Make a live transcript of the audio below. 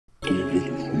Yeah,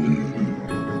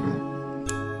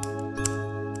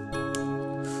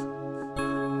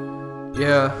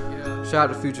 shout out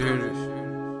to Future Hendrix.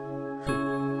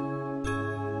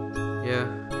 Yeah.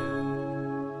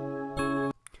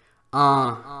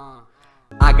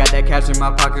 I got that cash in my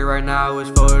pocket right now,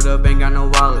 it's folded up, ain't got no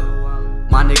wallet.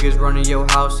 My niggas running your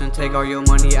house and take all your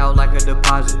money out like a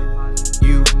deposit.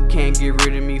 You can't get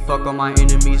rid of me, fuck all my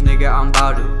enemies, nigga, I'm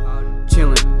bout it.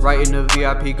 Chillin', right in the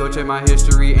VIP, go check my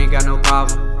history, ain't got no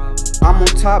problem. I'm on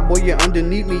top, boy, you're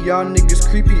underneath me, y'all niggas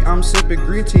creepy. I'm sipping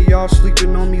green tea, y'all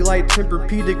sleeping on me like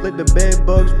Tempur-Pedic. Let the bed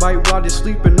bugs bite while they're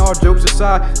sleeping. All jokes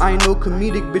aside, I ain't no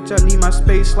comedic, bitch. I need my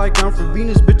space like I'm from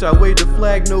Venus, bitch. I wave the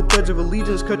flag, no pledge of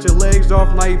allegiance. Cut your legs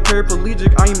off like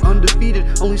paraplegic. I am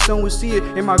undefeated, only some would see it.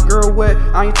 And my girl wet,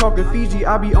 I ain't talking Fiji.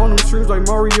 I be on them shrooms like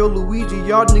Mario Luigi.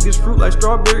 Y'all niggas fruit like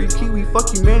strawberry kiwi.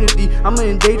 Fuck humanity, I'm an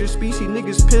endangered species.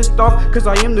 Niggas pissed off, cause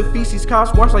I am the feces.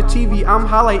 Cops watch like TV, I'm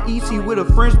high like E.T. with a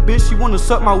French bitch. She wanna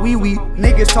suck my wee-wee.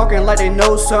 Niggas talking like they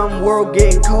know something. World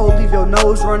getting cold, leave your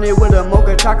nose running with a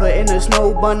mocha chocolate and a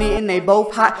snow bunny. And they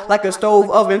both hot like a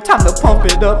stove oven. Time to pump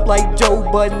it up like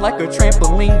Joe Budden. Like a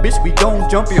trampoline, bitch, we gon'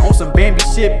 jump it on some Bambi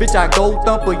shit. Bitch, I go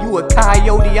thumper, you a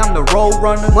coyote, I'm the road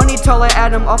runner. Money tall like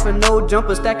Adam off a no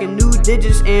jumper. Stacking new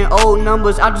digits and old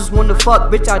numbers. I just wanna fuck,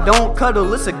 bitch, I don't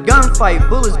cuddle. It's a gunfight,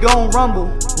 bullets gon'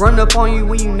 rumble. Run up on you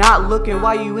when you not looking.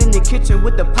 While you in the kitchen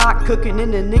with the pot cooking.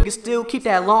 And the niggas still keep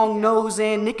that long nose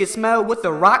and niggas smell what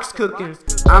the rocks cooking.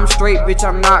 I'm straight, bitch,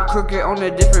 I'm not crooked. On a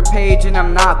different page and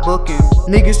I'm not booking.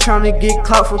 Niggas tryna get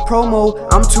clout for promo.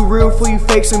 I'm too real for you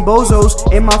fakes and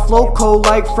bozos. And my flow cold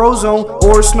like Frozone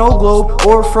or Snow Globe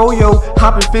or Froyo.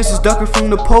 Hopping fences, ducking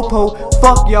from the popo.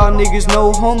 Fuck y'all niggas,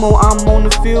 no homo. I'm on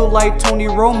the field like Tony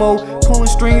Romo. Pulling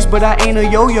strings, but I ain't a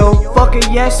yo-yo. Fuck a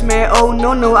yes man, oh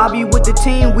no, I be with the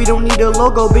team, we don't need a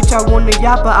logo. Bitch, I want a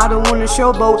yacht, but I don't want a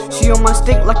showboat. She on my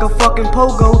stick like a fucking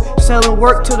pogo. Selling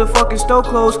work to the fucking store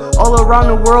clothes, all around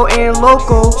the world and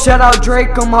local. Shout out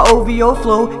Drake on my OVO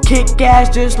flow. Kick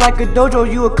gas just like a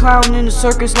dojo. You a clown in the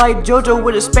circus like JoJo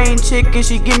with a Spain chick and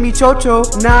she give me chocho.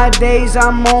 Nowadays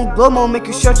I'm on Glomo, make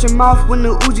you shut your mouth when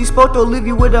the Uzi Spoto. Leave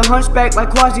you with a hunchback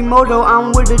like Quasimodo.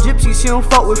 I'm with a gypsy, she don't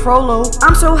fuck with Frollo.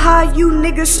 I'm so high, you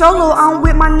niggas solo. I'm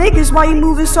with my niggas while you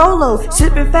moving solo.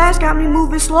 Sipping fast, got me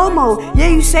moving slow-mo. Yeah,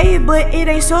 you say it, but it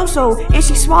ain't so-so. And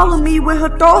she swallowed me with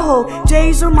her throat hole.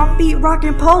 J's on my feet,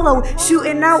 rockin' polo.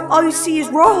 Shooting out, all you see is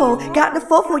rojo. Got the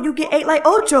fofo, you get ate like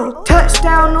Ocho.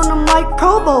 Touchdown on them like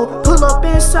Pro Bowl. Pull up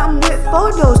in something with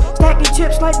photos. Stacking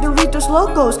chips like Doritos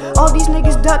Locos. All these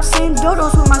niggas ducks and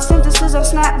dodos. With my sentences, I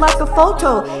snap like a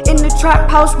photo. In the trap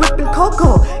house whipping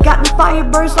cocoa. Got the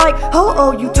firebirds like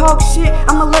ho-oh. You talk shit,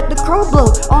 I'ma let the crow blow.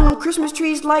 On them Christmas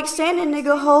trees like Santa,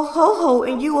 nigga, ho-ho-ho.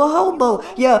 And you a hobo.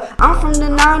 Yeah, I'm from the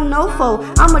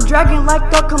 904. I'm a dragon like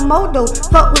a Komodo.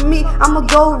 Fuck with me, I'ma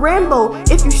go Rambo.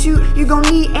 If you shoot, you gon'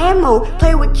 need ammo.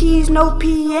 Play with keys, no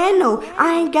piano.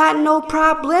 I ain't got no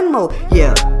problemo.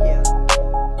 Yeah.